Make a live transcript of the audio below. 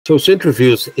So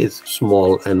Cintrifuse is a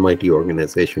small and mighty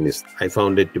organization. I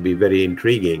found it to be very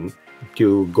intriguing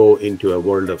to go into a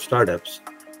world of startups,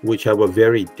 which have a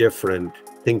very different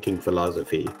thinking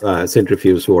philosophy.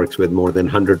 Cintrifuse works with more than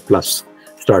 100 plus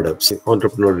startups.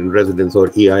 Entrepreneur in Residence, or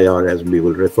EIR as we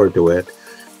will refer to it,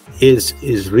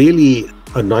 is really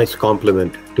a nice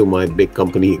complement to my big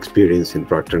company experience in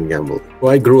Procter & Gamble.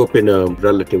 I grew up in a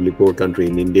relatively poor country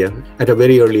in India. At a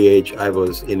very early age, I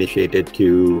was initiated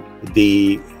to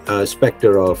the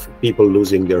specter of people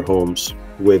losing their homes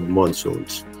with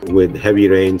monsoons, with heavy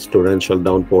rains, torrential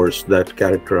downpours that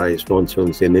characterize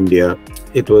monsoons in India.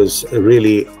 It was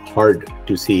really hard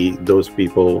to see those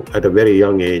people at a very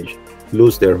young age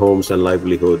lose their homes and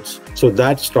livelihoods. So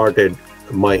that started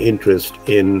my interest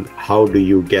in how do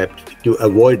you get to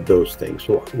avoid those things.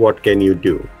 So what can you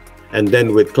do? And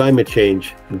then with climate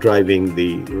change driving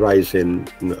the rise in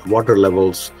water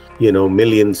levels,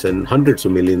 millions and hundreds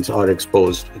of millions are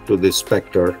exposed to this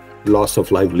specter, loss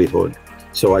of livelihood.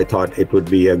 So I thought it would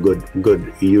be a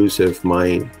good use of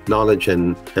my knowledge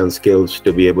and skills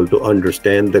to be able to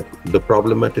understand the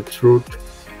problem at its root,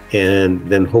 and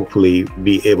then hopefully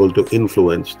be able to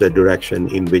influence the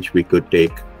direction in which we could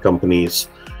take companies,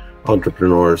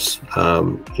 entrepreneurs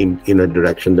in a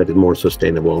direction that is more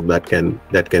sustainable, that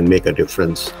can make a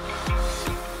difference.